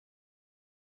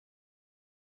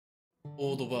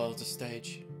All the world's a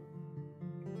stage,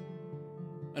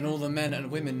 and all the men and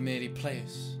women merely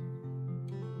players.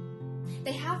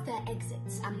 They have their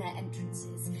exits and their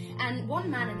entrances, and one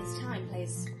man in his time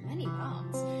plays many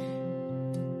parts,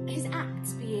 his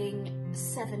acts being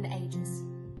 7 ages.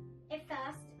 At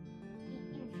first, the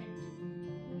infant,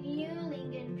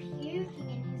 mewling and puking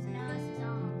in his nurse's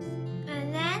arms.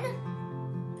 And then,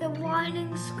 the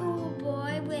whining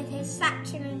schoolboy with his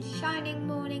satchel and shining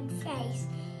morning face,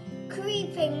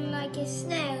 creeping like a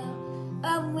snail,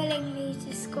 unwillingly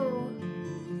to school.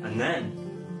 And then,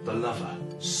 the lover,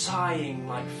 sighing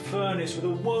like furnace with a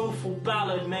woeful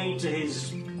ballad made to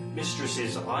his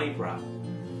mistress's eyebrow.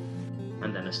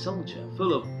 And then a soldier,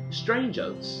 full of strange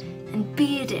oaths. And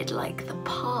bearded like the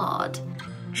pard.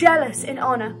 Jealous in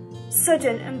honour,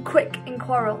 sudden and quick in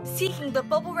quarrel. Seeking the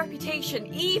bubble reputation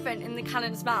even in the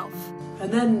cannon's mouth. And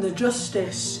then the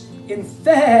justice, in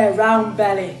fair round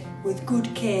belly, with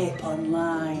good cape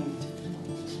unlined.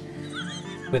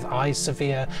 With eyes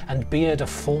severe and beard of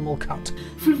formal cut.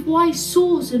 Full of wise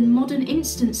saws and modern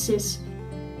instances.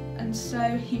 And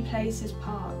so he plays his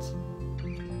part.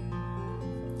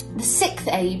 The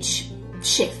 6th age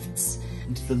shifts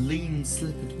into the lean,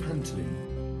 slippered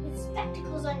pantaloon. With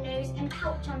spectacles on nose and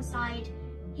pouch on side,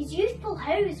 his youthful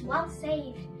hose well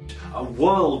saved. A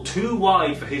world too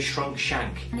wide for his shrunk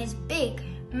shank. And his big,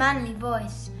 manly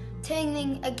voice,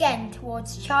 turning again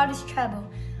towards childish treble,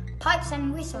 pipes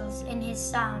and whistles in his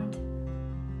sound.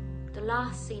 The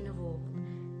last scene of all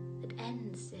that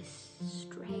ends this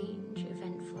strange,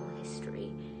 eventful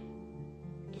history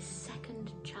is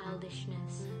second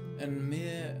childishness and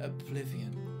mere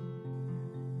oblivion.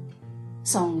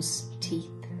 Song's teeth.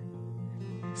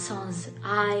 Song's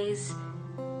eyes.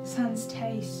 Song's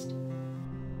taste.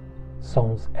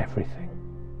 Song's everything.